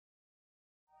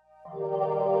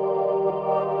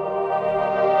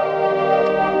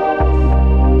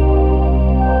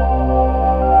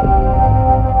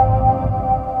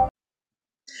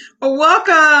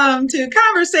Welcome to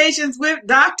Conversations with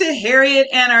Dr. Harriet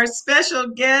and our special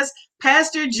guest,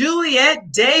 Pastor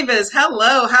Juliette Davis.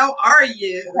 Hello, how are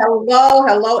you?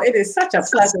 Hello. It is such a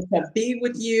pleasure to be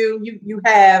with you. You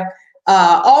have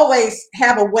always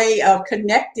have a way of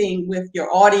connecting with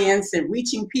your audience and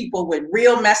reaching people with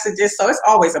real messages. So it's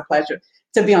always a pleasure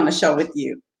to be on the show with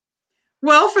you.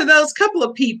 Well, for those couple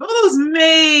of people, those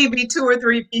maybe two or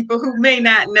three people who may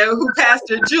not know who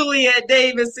Pastor Juliette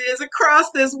Davis is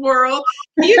across this world,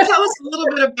 can you tell us a little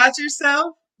bit about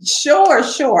yourself? Sure.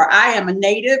 I am a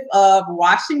native of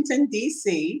Washington,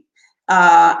 D.C.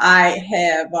 I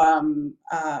have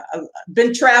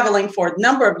been traveling for a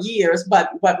number of years, but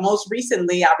most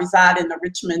recently I reside in the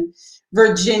Richmond,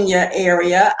 Virginia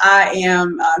area. I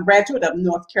am a graduate of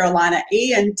North Carolina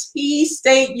A&T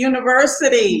State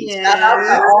University. Shout out to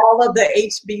Yes. all of the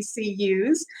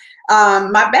HBCUs.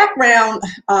 My background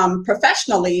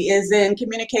professionally is in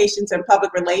communications and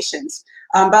public relations,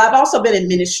 but I've also been in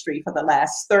ministry for the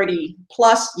last 30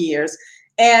 plus years.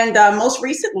 And most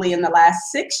recently, in the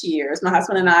last 6 years, my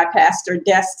husband and I pastor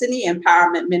Destiny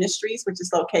Empowerment Ministries, which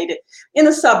is located in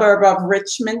the suburb of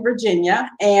Richmond, Virginia.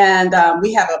 And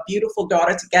we have a beautiful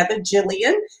daughter together,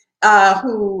 Jillian,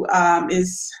 who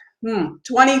is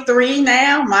 23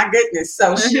 now. My goodness.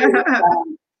 So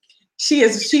she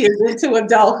is into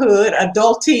adulthood,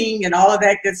 adulting, and all of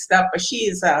that good stuff. But she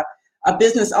is a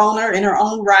business owner in her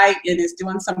own right and is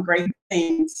doing some great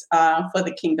things for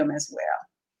the kingdom as well.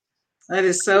 That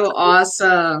is so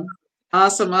awesome.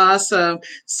 Awesome.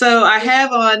 So I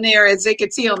have on there, as they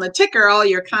can see on the ticker, all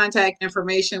your contact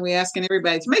information. We're asking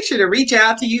everybody to make sure to reach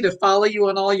out to you, to follow you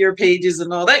on all your pages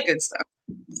and all that good stuff.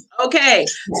 Okay,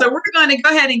 so we're going to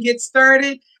go ahead and get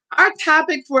started. Our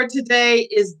topic for today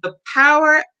is the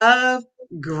power of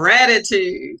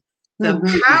gratitude.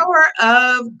 The power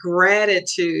of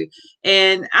gratitude.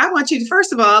 And I want you to,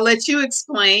 first of all, let you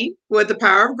explain what the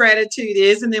power of gratitude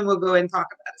is, and then we'll go ahead and talk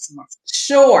about it some more.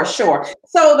 Sure.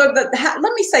 So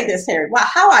let me say this, Harry. Well,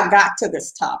 how I got to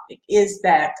this topic is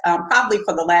that probably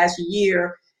for the last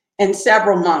year and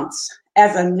several months,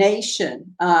 as a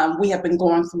nation, we have been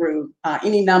going through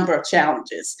any number of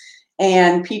challenges.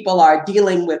 And people are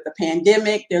dealing with the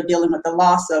pandemic. They're dealing with the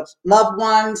loss of loved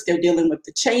ones. They're dealing with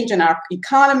the change in our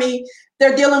economy.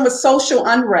 They're dealing with social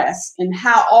unrest, and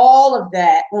how all of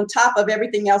that, on top of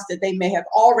everything else that they may have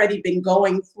already been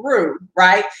going through,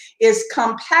 right, is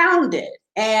compounded.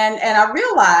 And I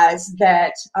realized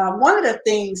that one of the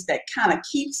things that kind of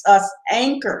keeps us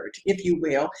anchored, if you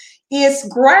will, is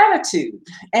gratitude.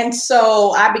 And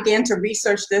so I began to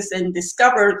research this and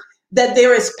discovered that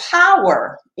there is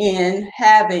power in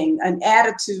having an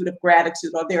attitude of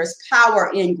gratitude, or there is power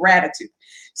in gratitude.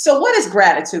 So what is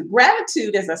gratitude?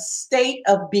 Gratitude is a state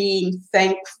of being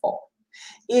thankful.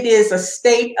 It is a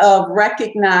state of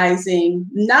recognizing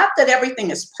not that everything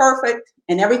is perfect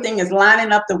and everything is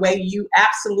lining up the way you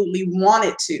absolutely want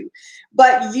it to,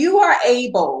 but you are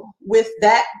able, with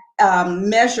that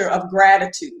measure of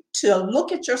gratitude, to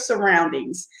look at your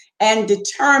surroundings and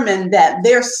determine that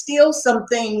there's still some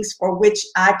things for which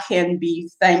I can be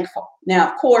thankful.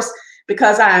 Now, of course,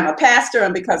 because I am a pastor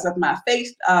and because of my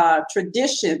faith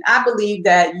tradition, I believe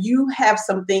that you have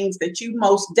some things that you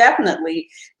most definitely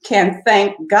can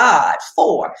thank God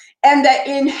for. And that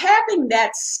in having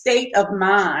that state of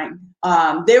mind,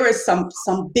 there is some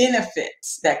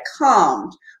benefits that come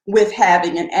with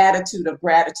having an attitude of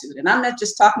gratitude. And I'm not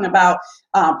just talking about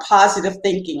positive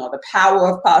thinking or the power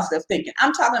of positive thinking.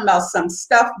 I'm talking about some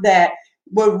stuff that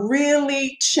will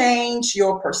really change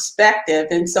your perspective.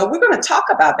 And so we're going to talk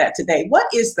about that today. What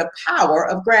is the power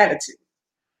of gratitude?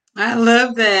 I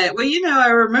love that. Well, I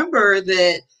remember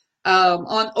that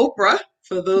on Oprah,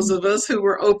 for those of us who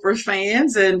were Oprah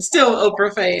fans and still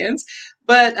Oprah fans,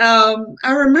 but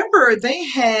I remember they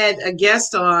had a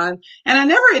guest on, and I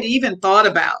never had even thought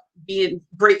about being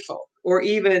grateful or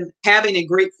even having a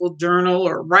grateful journal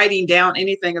or writing down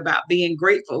anything about being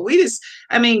grateful.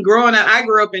 Growing up, I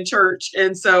grew up in church,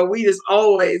 and so we just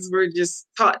always were just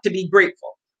taught to be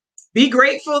grateful. Be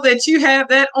grateful that you have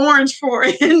that orange for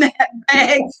in that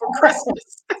bag for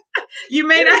Christmas. You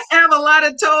may not have a lot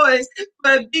of toys,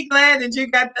 but be glad that you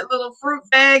got that little fruit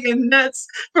bag and nuts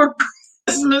for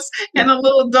Christmas and a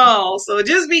little doll. So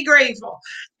just be grateful.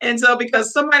 And so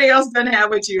because somebody else doesn't have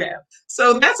what you have.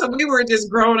 So that's what we were just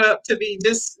grown up to be,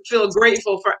 just feel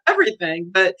grateful for everything.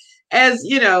 But as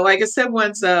like I said,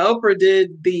 once Oprah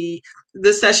did the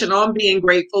session on being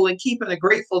grateful and keeping a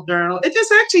grateful journal, it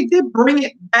just actually did bring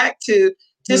it back to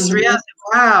just reality.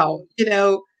 Wow,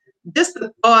 just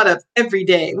the thought of every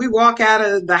day we walk out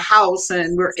of the house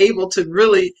and we're able to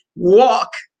really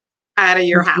walk out of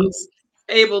your house.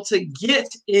 able to get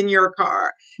in your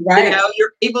car. You know, Right.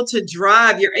 you're able to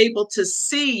drive, you're able to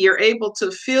see, you're able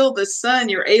to feel the sun,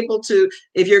 you're able to,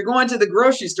 if you're going to the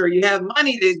grocery store, you have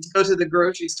money to go to the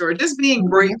grocery store. Just being Mhm.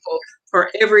 grateful for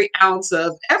every ounce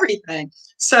of everything.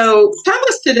 So tell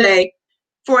us today,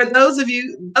 for those of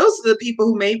you, those are the people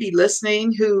who may be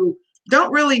listening who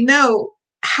don't really know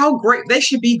how great they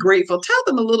should be grateful. Tell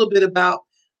them a little bit about,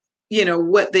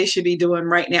 what they should be doing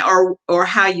right now, or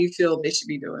how you feel they should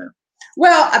be doing.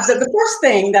 Well, the first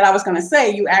thing that I was going to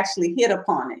say, you actually hit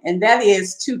upon it, and that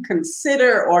is to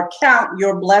consider or count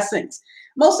your blessings.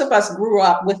 Most of us grew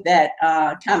up with that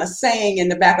kind of saying in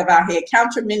the back of our head,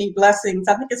 count your many blessings.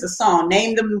 I think it's a song,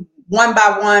 name them one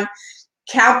by one,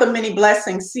 count the many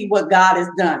blessings, see what God has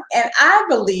done. And I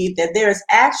believe that there's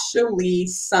actually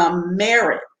some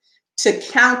merit to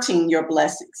counting your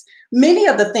blessings. Many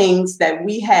of the things that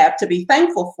we have to be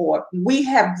thankful for, we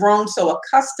have grown so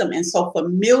accustomed and so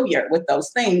familiar with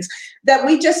those things that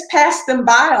we just pass them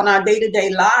by on our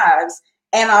day-to-day lives,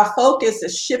 and our focus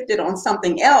is shifted on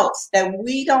something else, that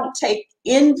we don't take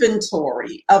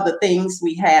inventory of the things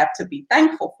we have to be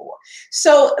thankful for.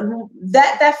 So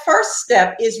that first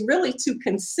step is really to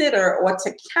consider or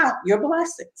to count your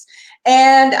blessings.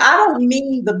 And I don't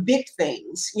mean the big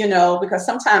things, because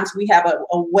sometimes we have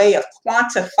a way of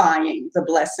quantifying the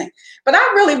blessing. But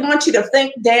I really want you to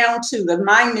think down to the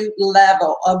minute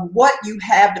level of what you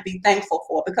have to be thankful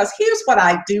for. Because here's what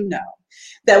I do know,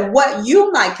 that what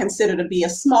you might consider to be a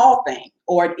small thing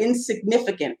or an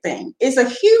insignificant thing is a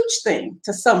huge thing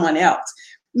to someone else.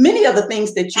 Many of the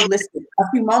things that you listed a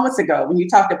few moments ago when you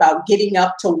talked about getting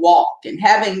up to walk and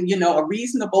having, a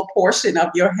reasonable portion of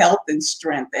your health and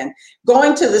strength, and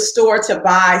going to the store to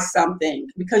buy something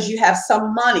because you have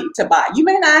some money to buy. You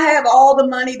may not have all the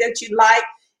money that you like,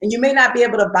 and you may not be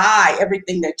able to buy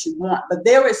everything that you want, but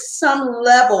there is some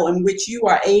level in which you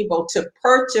are able to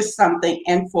purchase something,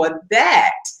 and for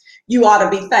that, you ought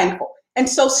to be thankful. And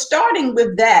so starting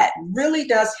with that really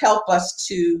does help us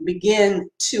to begin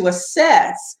to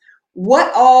assess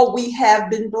what all we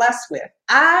have been blessed with.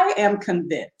 I am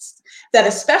convinced that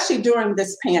especially during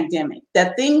this pandemic,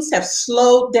 that things have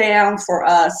slowed down for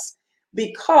us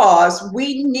because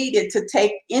we needed to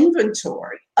take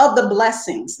inventory of the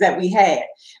blessings that we had,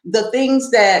 the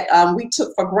things that we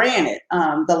took for granted,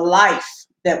 the life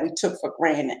that we took for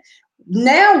granted.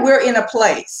 Now we're in a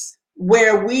place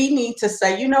where we need to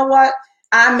say, you know what,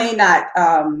 I may not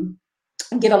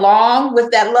get along with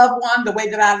that loved one the way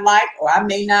that I like, or I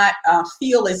may not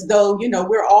feel as though,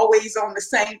 we're always on the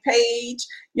same page,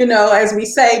 as we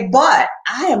say, but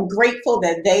I am grateful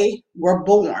that they were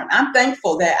born. I'm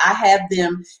thankful that I have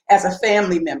them as a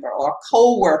family member or a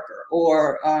co-worker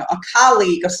or a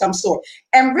colleague of some sort,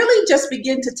 and really just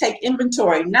begin to take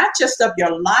inventory, not just of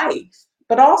your life,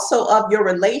 but also of your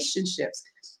relationships.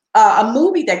 A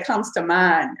movie that comes to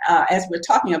mind as we're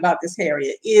talking about this,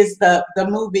 Harriet, is the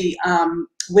movie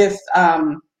with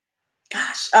I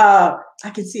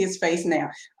can see his face now.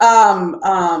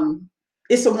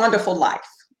 It's a Wonderful Life.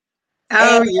 And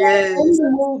Oh, in yes. the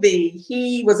movie,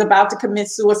 he was about to commit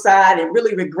suicide and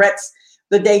really regrets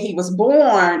the day he was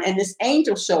born. And this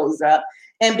angel shows up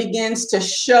and begins to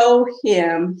show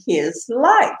him his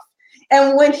life.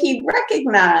 And when he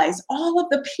recognized all of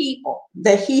the people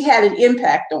that he had an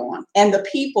impact on, and the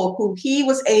people who he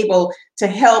was able to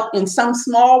help in some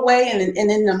small way, and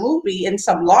in the movie in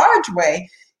some large way,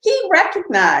 he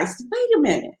recognized, wait a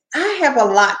minute, I have a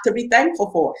lot to be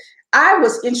thankful for. I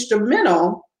was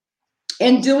instrumental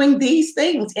in doing these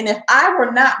things. And if I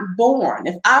were not born,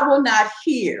 if I were not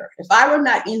here, if I were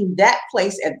not in that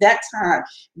place at that time,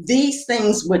 these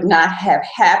things would not have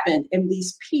happened, and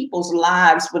these people's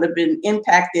lives would have been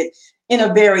impacted in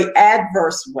a very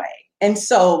adverse way. And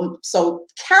so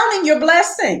counting your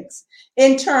blessings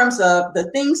in terms of the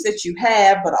things that you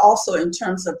have, but also in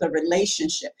terms of the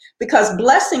relationship, because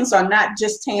blessings are not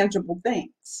just tangible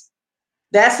things.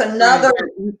 That's Right. another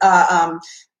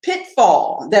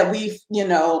pitfall that we've,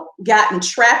 gotten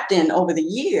trapped in over the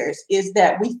years, is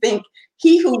that we think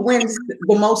he who wins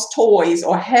the most toys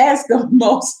or has the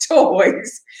most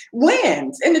toys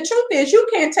wins. And the truth is, you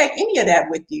can't take any of that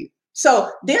with you. So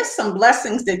there's some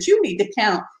blessings that you need to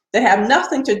count that have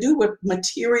nothing to do with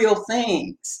material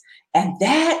things. And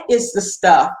that is the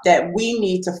stuff that we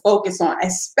need to focus on,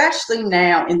 especially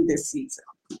now in this season.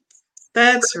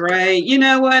 That's right. You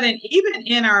know what? And even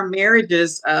in our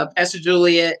marriages, Pastor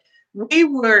Juliet, we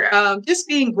were just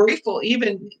being grateful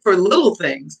even for little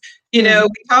things. Mhm.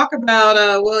 We talk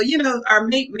about, well, our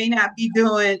mate may not be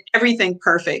doing everything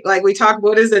perfect. Like we talk,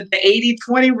 what is it, the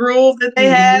 80-20 rule that they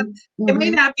have? Mhm. They may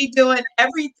Mhm. not be doing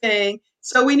everything.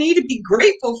 So we need to be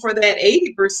grateful for that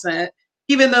 80%,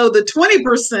 even though the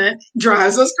 20%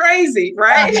 drives us crazy,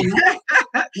 right?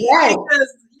 Uh-huh. Right. Because,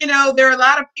 there are a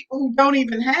lot of people who don't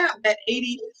even have that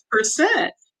 80%.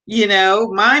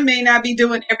 Mine may not be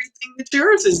doing everything that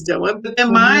yours is doing, but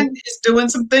then mine Mhm. is doing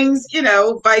some things,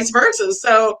 vice versa.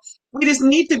 So we just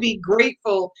need to be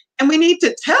grateful, and we need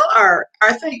to tell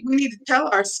I think we need to tell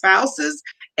our spouses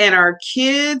and our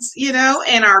kids,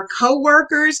 and our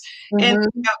coworkers and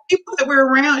Mhm. people that we're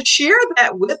around, share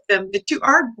that with them, that you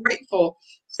are grateful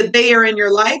that they are in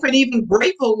your life, and even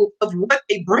grateful of what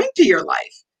they bring to your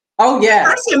life. Oh, yes.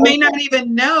 Person Oh, may not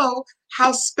even know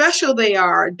how special they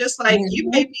are. Just like you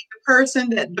may mhm. be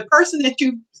the person that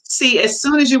you see as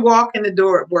soon as you walk in the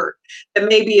door at work, that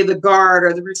may be the guard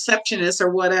or the receptionist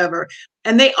or whatever.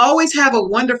 And they always have a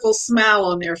wonderful smile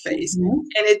on their face. Mhm.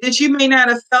 And that you may not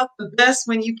have felt the best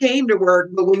when you came to work,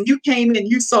 but when you came in,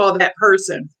 you saw that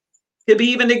person. Could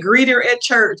be even the greeter at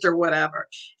church or whatever.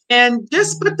 And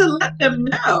just but to let them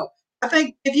know. I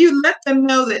think if you let them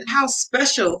know that how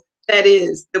special that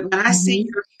is, that when I see Mhm.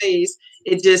 your face,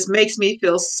 it just makes me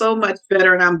feel so much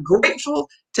better. And I'm grateful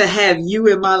to have you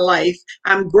in my life.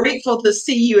 I'm grateful to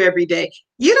see you every day.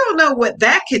 You don't know what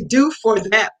that could do for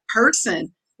that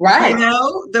person. Right.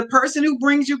 The person who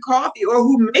brings you coffee or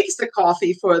who makes the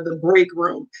coffee for the break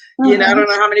room. I Mhm. don't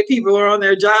know how many people are on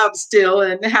their jobs still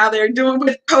and how they're doing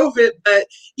with COVID, but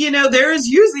there is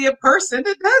usually a person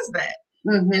that does that.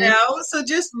 Mhm. So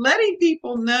just letting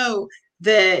people know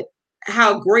that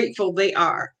how grateful they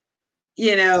are,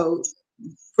 you know,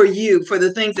 for you, for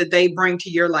the things that they bring to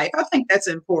your life. I think that's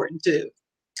important too.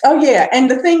 Oh, yeah.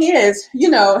 And the thing is,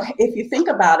 if you think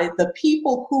about it, the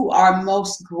people who are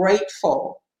most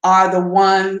grateful are the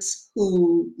ones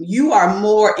who you are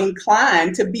more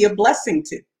inclined to be a blessing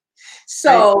to. Right.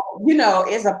 So,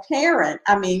 as a parent,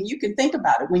 I mean, you can think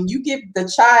about it. When you give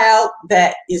the child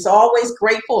that is always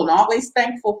grateful and always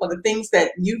thankful for the things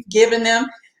that you've given them,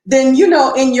 then,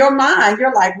 in your mind,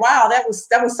 you're like, wow, that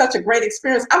was such a great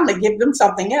experience. I'm going to give them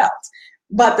something else.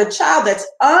 But the child that's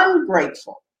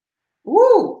ungrateful,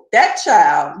 woo, that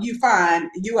child, you find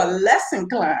you are less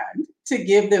inclined to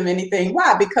give them anything.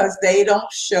 Why? Because they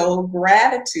don't show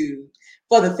gratitude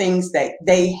for the things that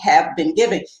they have been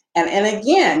given. And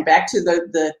again, back to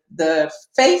the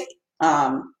faith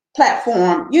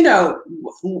platform,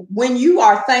 when you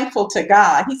are thankful to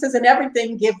God, He says, in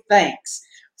everything give thanks,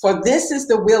 for this is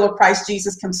the will of Christ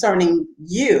Jesus concerning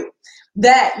you.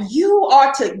 That you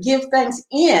are to give thanks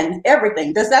in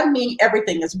everything. Does that mean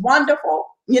everything is wonderful?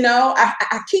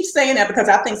 I keep saying that because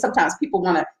I think sometimes people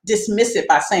want to dismiss it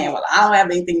by saying, well, I don't have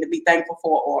anything to be thankful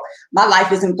for, or my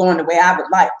life isn't going the way I would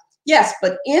like. Yes,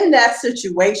 but in that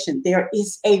situation, there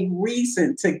is a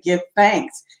reason to give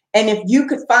thanks. And if you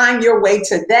could find your way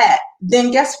to that,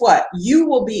 then guess what? You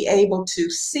will be able to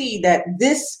see that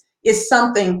this is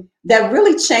something that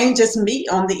really changes me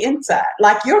on the inside.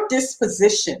 Like your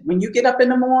disposition when you get up in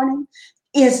the morning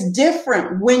is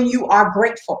different when you are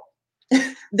grateful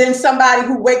than somebody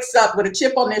who wakes up with a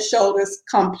chip on their shoulders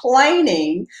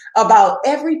complaining about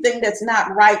everything that's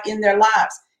not right in their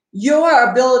lives. Your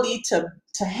ability to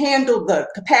handle the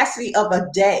capacity of a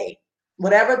day,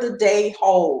 whatever the day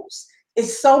holds,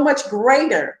 is so much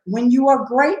greater when you are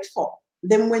grateful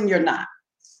than when you're not.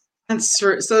 That's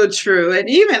so true. And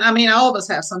even, I mean, all of us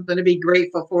have something to be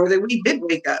grateful for, that we did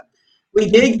wake up. We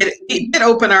did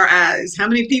open our eyes. How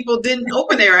many people didn't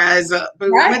open their eyes up, but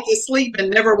Right. went to sleep and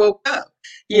never woke up?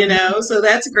 Mhm. So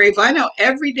that's grateful. I know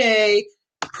every day,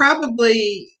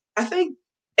 probably, I think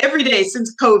every day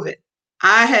since COVID,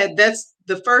 that's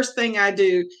the first thing I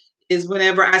do is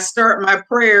whenever I start my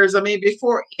prayers, I mean,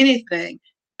 before anything,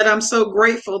 that I'm so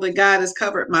grateful that God has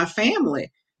covered my family,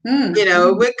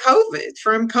 Mhm. with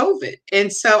from COVID.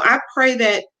 And so I pray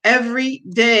that every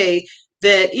day,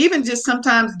 that even just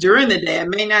sometimes during the day, it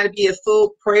may not be a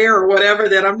full prayer or whatever,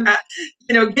 that I'm not,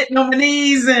 getting on my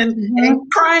knees and Mhm.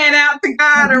 crying out to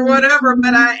God or Mhm. whatever,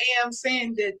 but I Mhm. am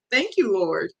saying that thank you,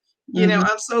 Lord. Mhm.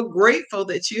 I'm so grateful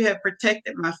that you have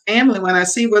protected my family. When I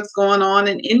see what's going on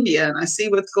in India and I see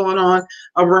what's going on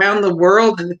around the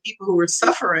world and the people who are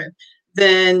suffering,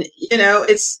 then,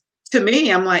 it's to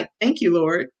me, I'm like, thank you,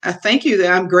 Lord. I thank you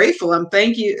that I'm grateful. I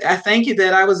thank you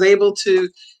that I was able to,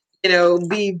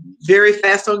 be very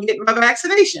fast on getting my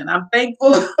vaccination. I'm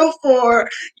thankful for,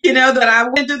 that I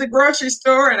went to the grocery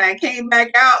store and I came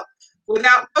back out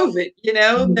without COVID,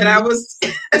 that I Mhm. was,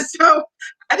 so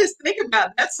I just think about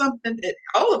that's something that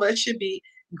all of us should be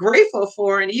grateful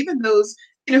for. And even those,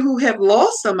 who have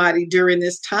lost somebody during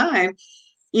this time,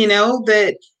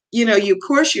 that, of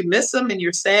course you miss them and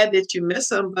you're sad that you miss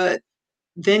them, but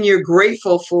then you're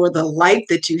grateful for the life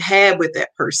that you had with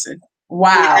that person.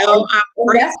 Wow. And, I'm and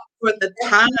that's grateful for the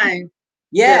time.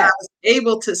 that I Yeah. was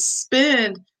able to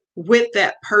spend with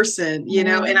that person, and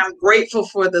Mhm. I'm grateful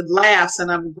for the laughs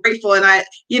and I'm grateful.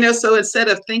 And so instead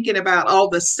of thinking about all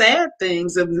the sad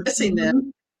things of missing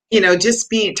them, Mhm.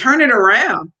 just turning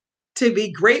around to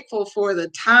be grateful for the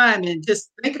time and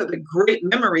just think of the great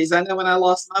memories. I know when I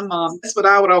lost my mom, that's what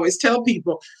I would always tell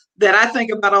people, that I think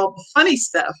about all the funny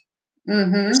stuff.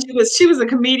 Mhm. She was a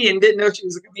comedian, didn't know she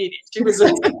was a comedian. She was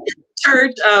a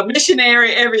church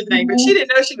missionary, everything, but she Mhm.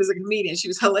 didn't know she was a comedian. She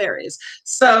was hilarious.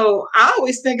 So I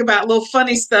always think about little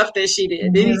funny stuff that she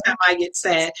did Mhm. anytime I get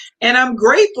sad. And I'm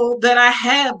grateful that I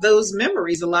have those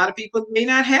memories. A lot of people may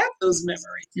not have those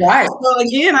memories. Right. So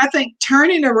again, I think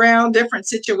turning around different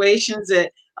situations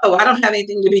that, oh, I don't have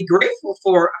anything to be grateful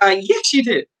for. Yes, you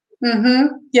do. Mhm.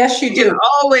 Yes, you You can do.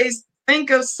 always think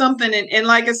of something. And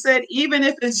like I said, even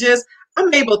if it's just,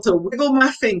 I'm able to wiggle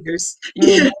my fingers,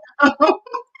 Mhm.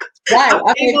 Right. I'm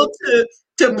I able mean,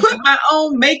 to put mhm. my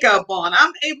own makeup on.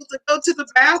 I'm able to go to the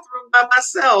bathroom by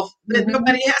myself, that Mhm.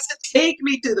 nobody has to take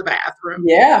me to the bathroom.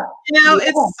 Yeah. Yeah.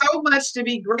 It's so much to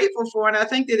be grateful for. And I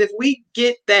think that if we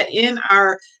get that in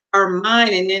our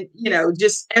mind, and then,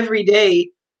 just every day,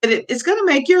 that it's going to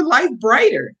make your life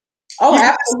brighter. Oh, You're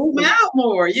going to absolutely. smile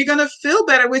more. You're going to feel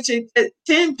better, which it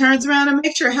 10 turns around and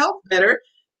makes your health better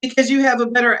because you have a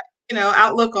better,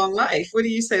 outlook on life. What do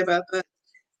you say about that?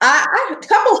 I a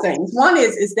couple things. One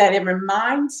is that it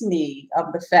reminds me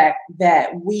of the fact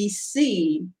that we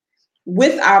see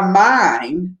with our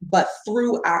mind, but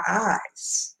through our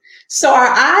eyes. So our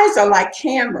eyes are like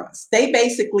cameras. They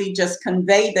basically just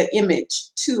convey the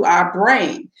image to our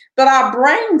brain. But our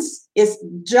brain's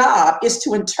job is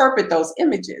to interpret those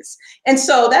images. And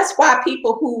so that's why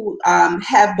people who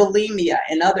have bulimia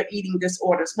and other eating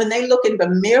disorders, when they look in the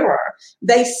mirror,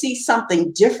 they see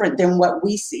something different than what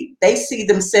we see. They see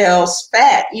themselves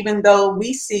fat, even though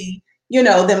we see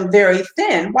them very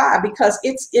thin. Why? Because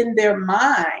it's in their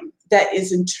mind that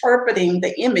is interpreting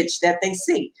the image that they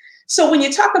see. So when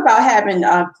you talk about having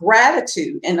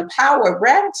gratitude and the power of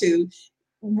gratitude,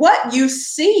 what you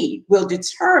see will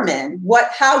determine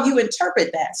how you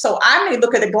interpret that. So I may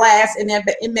look at a glass and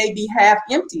it may be half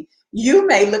empty. You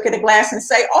may look at a glass and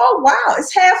say, "Oh wow,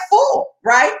 it's half full,"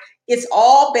 right? It's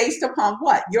all based upon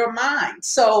what? Your mind.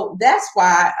 So that's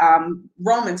why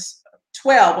Romans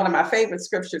 12, one of my favorite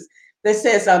scriptures, that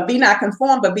says, "Be not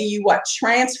conformed, but be you what?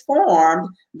 Transformed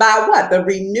by what? The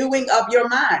renewing of your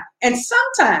mind." And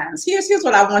sometimes, here's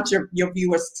what I want your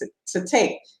viewers to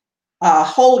take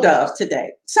hold of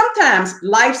today. Sometimes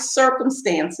life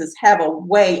circumstances have a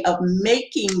way of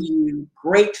making you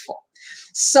grateful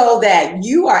so that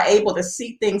you are able to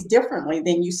see things differently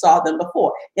than you saw them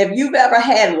before. If you've ever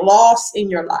had loss in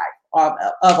your life of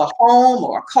a home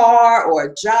or a car or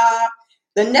a job,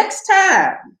 the next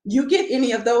time you get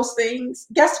any of those things,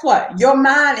 guess what? Your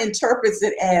mind interprets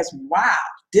it as, wow,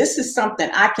 this is something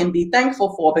I can be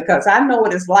thankful for because I know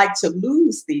what it's like to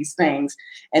lose these things.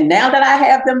 And now that I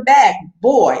have them back,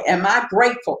 boy, am I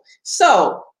grateful.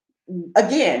 So,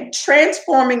 again,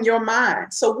 transforming your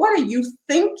mind. So, what are you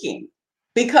thinking?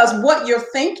 Because what you're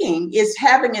thinking is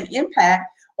having an impact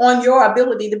on your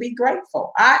ability to be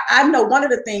grateful. I know one of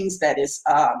the things that is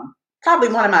probably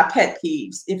one of my pet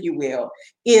peeves, if you will,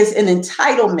 is an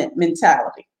entitlement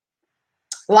mentality.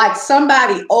 Like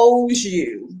somebody owes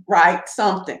you, right?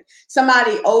 Something.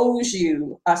 Somebody owes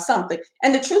you something.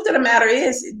 And the truth of the matter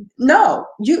is, no,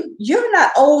 you're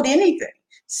not owed anything.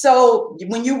 So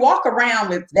when you walk around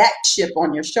with that chip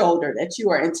on your shoulder that you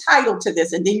are entitled to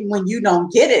this, and then when you don't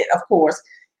get it, of course,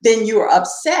 then you're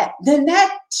upset. Then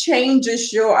that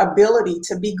changes your ability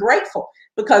to be grateful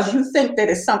because you think that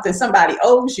it's something somebody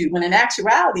owes you. When in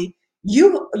actuality,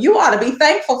 you ought to be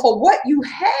thankful for what you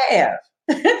have.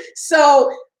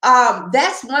 So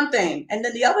that's one thing. And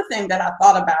then the other thing that I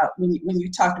thought about when you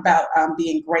talked about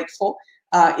being grateful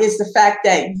is the fact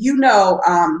that,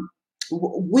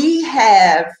 we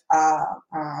have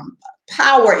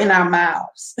power in our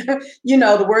mouths.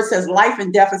 The word says life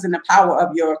and death is in the power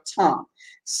of your tongue.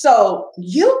 So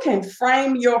you can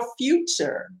frame your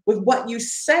future with what you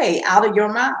say out of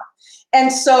your mouth. And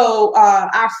so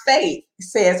our faith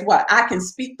says, what? I can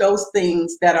speak those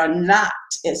things that are not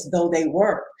as though they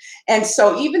were. And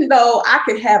so even though I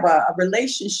could have a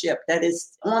relationship that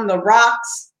is on the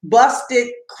rocks, busted,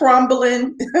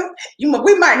 crumbling,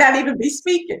 we might not even be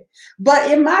speaking. But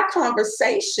in my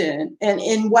conversation and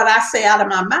in what I say out of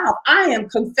my mouth, I am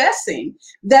confessing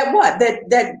that what?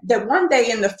 That one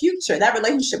day in the future, that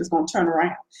relationship is going to turn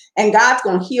around and God's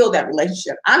going to heal that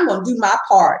relationship. I'm going to do my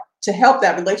part to help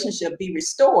that relationship be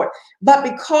restored. But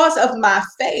because of my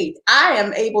faith, I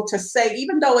am able to say,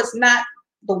 even though it's not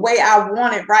the way I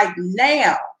want it right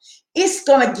now, It's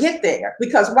going to get there.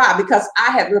 Because why? Because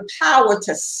I have the power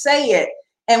to say it.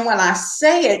 And when I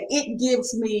say it, it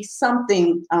gives me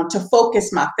something to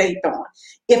focus my faith on.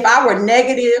 If I were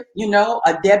negative,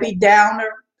 a Debbie Downer,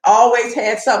 always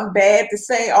had something bad to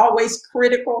say, always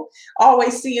critical,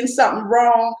 always seeing something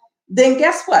wrong, then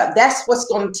guess what? That's what's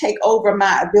going to take over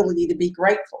my ability to be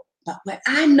grateful. But when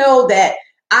I know that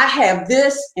I have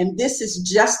this and this is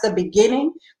just the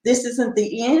beginning, this isn't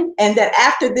the end, and that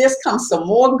after this comes some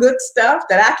more good stuff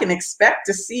that I can expect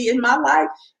to see in my life,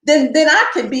 then I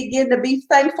can begin to be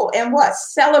thankful and what?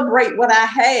 Celebrate what I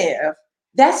have.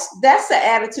 That's the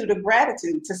attitude of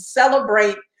gratitude, to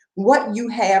celebrate what you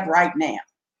have right now.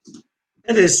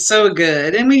 That is so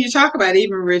good. And when you talk about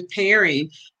even repairing,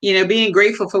 being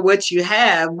grateful for what you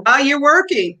have while you're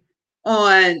working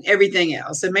on everything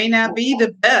else. It may not be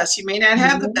the best. You may not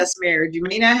have the Mhm. best marriage. You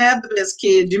may not have the best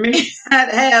kids. You may not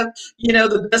have,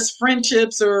 the best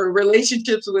friendships or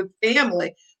relationships with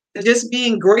family. But just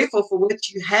being grateful for what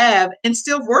you have and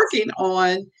still working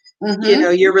on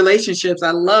Mhm. your relationships.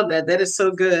 I love that. That is so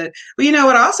good. Well, you know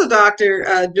what? Also, Dr.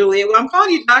 Juliet, well, I'm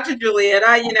calling you Dr. Juliet.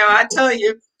 I tell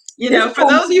you, It's for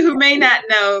those of you who may not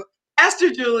know, Pastor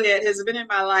Juliet has been in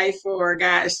my life for,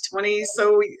 gosh, 20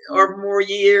 so or more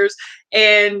years.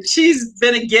 And she's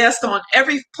been a guest on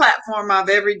every platform I've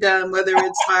ever done, whether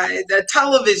it's the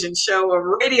television show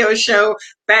or radio show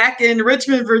back in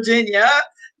Richmond, Virginia.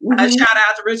 Mhm. Shout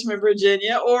out to Richmond,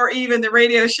 Virginia, or even the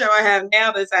radio show I have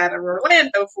now that's out of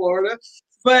Orlando, Florida.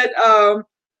 But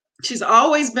she's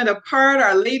always been a part of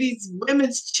our ladies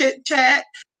women's chit chat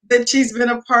that she's been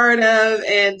a part of,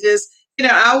 and just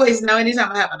I always know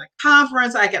anytime I'm having a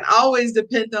conference I can always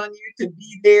depend on you to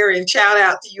be there, and shout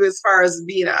out to you as far as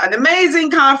being an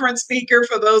amazing conference speaker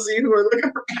for those of you who are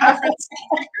looking for conference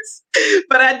speakers.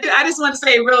 But I just want to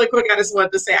say really quick, I just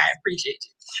wanted to say I appreciate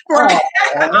you for Oh,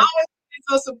 always being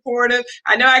so supportive.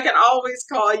 I know I can always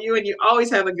call you and you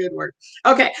always have a good word.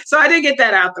 Okay, so I did get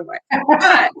that out the way.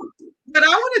 But what I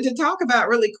wanted to talk about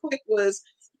really quick was,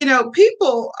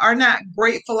 people are not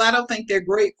grateful. I don't think they're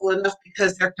grateful enough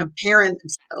because they're comparing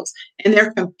themselves and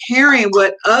they're comparing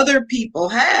what other people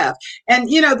have. And,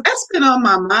 that's been on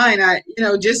my mind.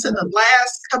 Just in the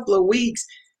last couple of weeks,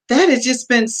 that has just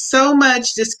been so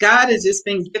much, just God has just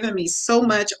been giving me so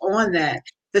much on that,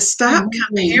 to stop mhm.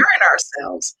 comparing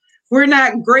ourselves. We're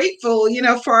not grateful,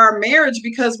 for our marriage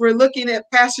because we're looking at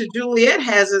Pastor Juliet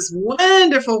has this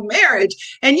wonderful marriage,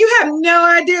 and you have no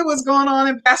idea what's going on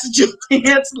in Pastor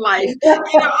Juliet's life.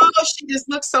 Oh, she just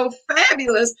looks so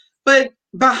fabulous, but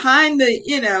behind the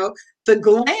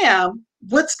glam,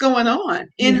 what's going on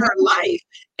in her Mhm. life?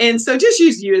 And so, just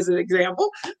use you as an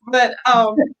example, but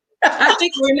I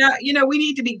think we're not, we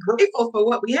need to be grateful for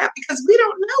what we have because we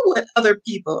don't know what other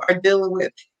people are dealing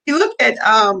with. You look at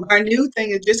our new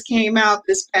thing that just came out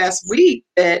this past week,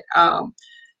 that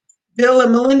Bill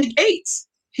and Melinda Gates.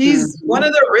 He's one Mhm.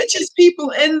 of the richest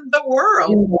people in the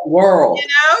world, In the world.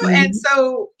 and Mhm.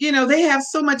 so, they have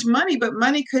so much money, but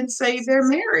money couldn't save their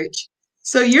marriage.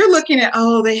 So you're looking at,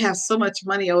 oh, they have so much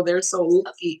money. Oh, they're so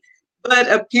lucky.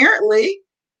 But apparently,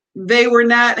 they were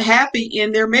not happy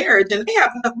in their marriage, and they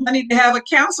have enough money to have a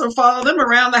counselor follow them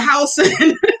around the house and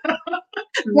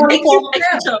make you like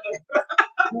each 24/7. other,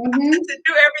 Mhm. to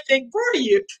do everything for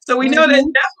you. So we know that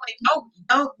Mhm. definitely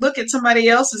don't look at somebody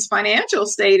else's financial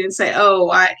state and say, "Oh,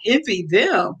 I envy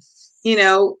them,"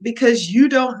 because you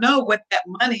don't know what that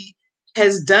money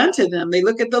has done to them. They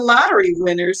look at the lottery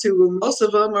winners, who most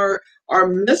of them are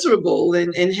miserable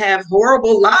and have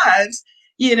horrible lives,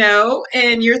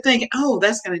 and you're thinking, "Oh,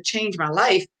 that's going to change my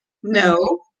life." Mhm.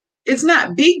 No, it's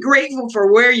not. Be grateful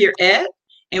for where you're at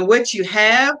and what you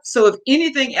have. So if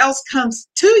anything else comes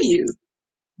to you,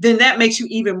 then that makes you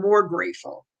even more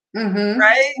grateful, Mhm.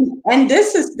 right? And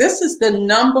this is the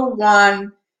number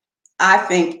one, I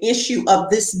think, issue of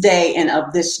this day and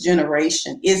of this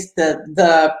generation is the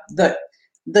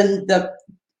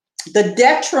the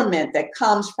detriment that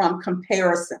comes from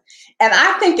comparison. And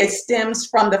I think it stems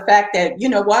from the fact that,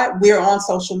 what, we're on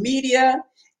social media.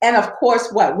 And of course,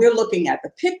 what, we're looking at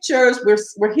the pictures,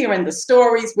 we're hearing the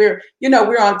stories, we're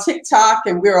on TikTok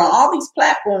and we're on all these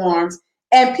platforms,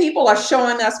 and people are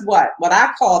showing us what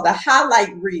I call the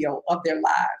highlight reel of their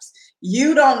lives.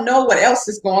 You don't know what else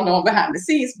is going on behind the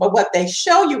scenes, but what they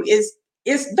show you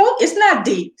it's not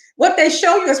deep. What they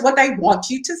show you is what they want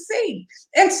you to see.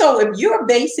 And so if you're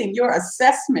basing your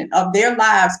assessment of their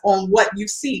lives on what you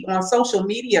see on social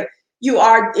media, you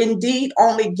are indeed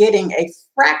only getting a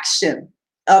fraction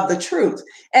of the truth.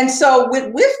 And so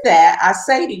with that, I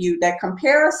say to you that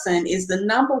comparison is the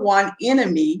number one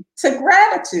enemy to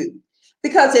gratitude.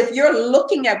 Because if you're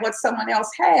looking at what someone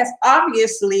else has,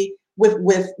 obviously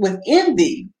with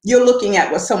envy, you're looking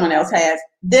at what someone else has,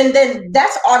 then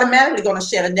that's automatically going to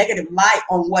shed a negative light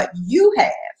on what you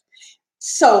have.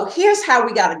 So here's how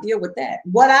we got to deal with that.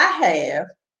 What I have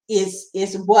is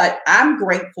what I'm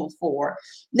grateful for.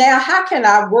 Now, how can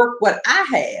I work what I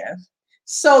have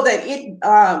so that it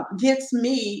gives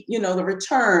me, the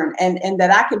return, and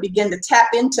that I can begin to tap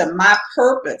into my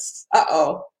purpose?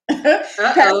 Uh-oh.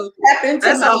 Uh-oh. Tap into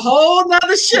That's my a whole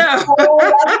nother show. whole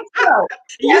other show.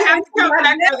 You Tap have to into come my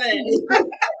back for that. destiny.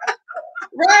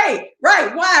 Right,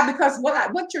 right. Why? Because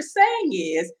what you're saying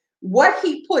is what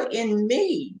he put in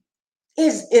me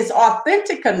is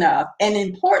authentic enough and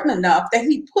important enough that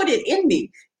he put it in me.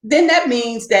 Then that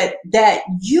means that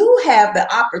you have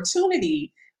the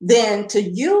opportunity then to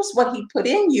use what he put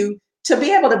in you to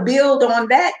be able to build on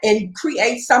that and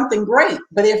create something great.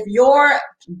 But if your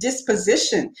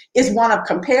disposition is one of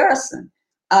comparison,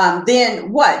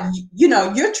 then what?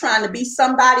 You're trying to be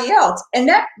somebody else, and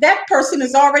that person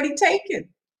is already taken.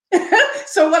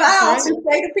 So what That's I right. often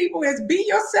say to people is be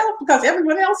yourself because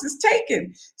everyone else is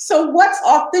taken. So what's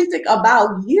authentic about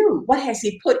you? What has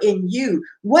he put in you?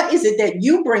 What is it that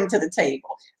you bring to the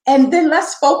table? And then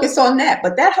let's focus on that.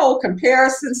 But that whole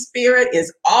comparison spirit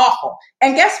is awful.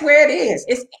 And guess where it is?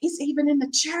 It's even in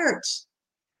the church.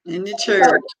 In the So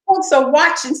church. folks are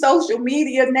watching social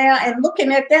media now and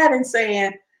looking at that and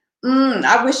saying,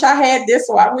 I wish I had this,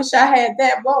 or I wish I had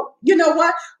that. Well, you know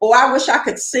what? Or I wish I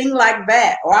could sing like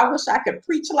that, or I wish I could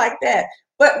preach like that.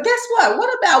 But guess what?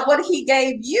 What about what he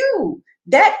gave you?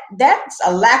 That's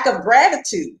a lack of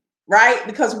gratitude, right?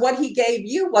 Because what he gave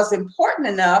you was important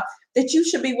enough that you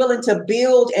should be willing to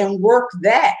build and work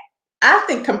that. I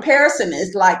think comparison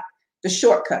is like the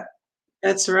shortcut.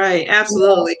 That's right. You know,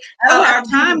 Absolutely. I Well, don't have to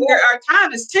do the work. our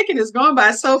time is ticking. It's going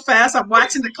by so fast. I'm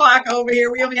watching the clock over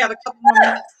here. We only have a couple more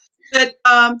minutes. But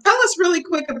tell us really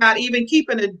quick about even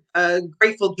keeping a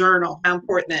grateful journal, how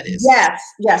important that is. Yes,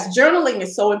 yes. Journaling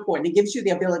is so important. It gives you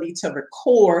the ability to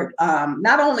record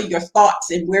not only your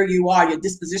thoughts and where you are, your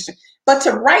disposition, but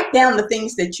to write down the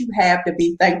things that you have to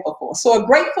be thankful for. So a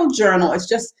grateful journal is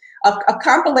just a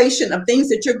compilation of things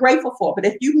that you're grateful for. But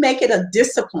if you make it a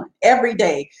discipline every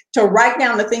day to write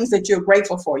down the things that you're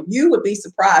grateful for, you would be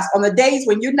surprised. On the days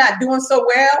when you're not doing so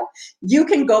well, you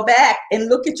can go back and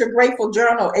look at your grateful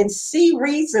journal and see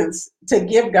reasons to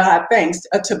give God thanks,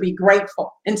 to be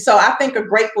grateful. And so I think a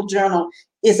grateful journal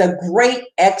is a great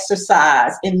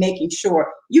exercise in making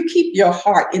sure you keep your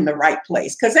heart in the right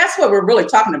place, because that's what we're really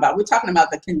talking about. We're talking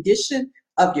about the condition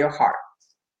of your heart.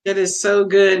 It is so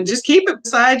good. And just keep it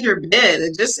beside your bed.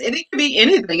 And it can be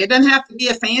anything. It doesn't have to be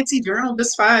a fancy journal.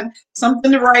 Just find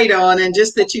something to write on and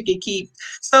just that you can keep.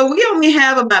 So we only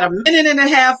have about a minute and a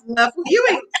half left. Will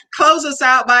you close us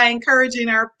out by encouraging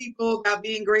our people about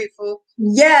being grateful?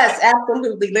 Yes,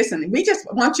 absolutely. Listen, we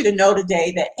just want you to know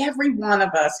today that every one of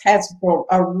us has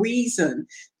a reason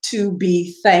to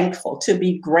be thankful, to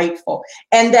be grateful,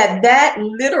 and that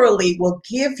literally will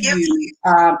give you,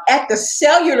 at the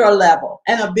cellular level,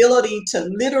 an ability to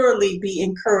literally be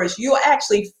encouraged. You'll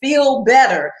actually feel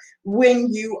better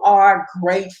when you are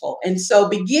grateful. And so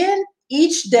begin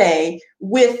each day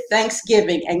with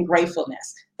thanksgiving and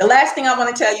gratefulness. The last thing I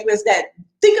want to tell you is that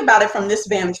think about it from this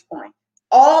vantage point.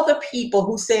 All the people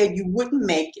who said you wouldn't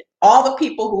make it, all the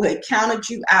people who had counted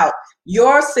you out,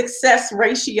 your success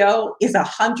ratio is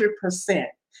 100%.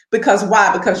 Because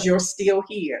why? Because you're still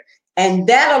here. And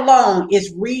that alone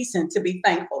is reason to be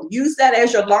thankful. Use that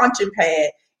as your launching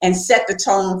pad and set the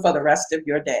tone for the rest of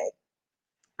your day.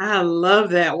 I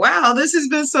love that. Wow, this has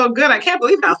been so good. I can't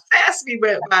believe how fast we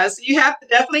went by. So you have to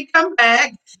definitely come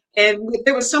back. And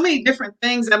there were so many different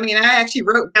things. I mean, I actually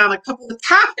wrote down a couple of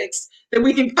topics that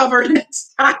we can cover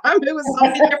next time. There was so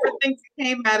many different things that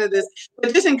came out of this.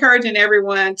 But just encouraging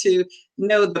everyone to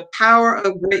know the power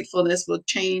of gratefulness will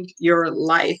change your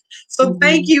life. So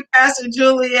thank Mhm. you, Pastor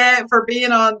Juliette, for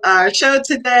being on our show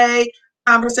today.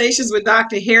 Conversations with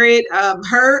Dr. Harriet.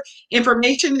 Her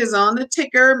information is on the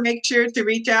ticker. Make sure to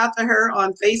reach out to her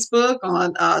on Facebook,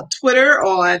 on Twitter,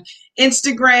 on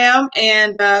Instagram,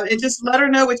 and just let her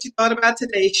know what you thought about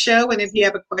today's show. And if you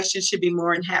have a question, she'd be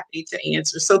more than happy to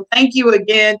answer. So thank you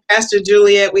again, Pastor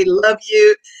Juliette. We love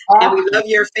you, and we Awesome. love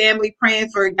your family. Praying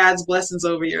for God's blessings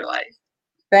over your life.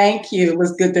 Thank you. It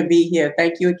was good to be here.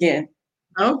 Thank you again.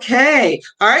 Okay.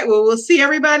 All right. Well, we'll see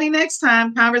everybody next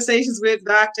time. Conversations with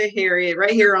Dr. Harriet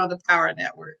right here on the Power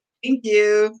Network. Thank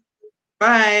you.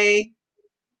 Bye.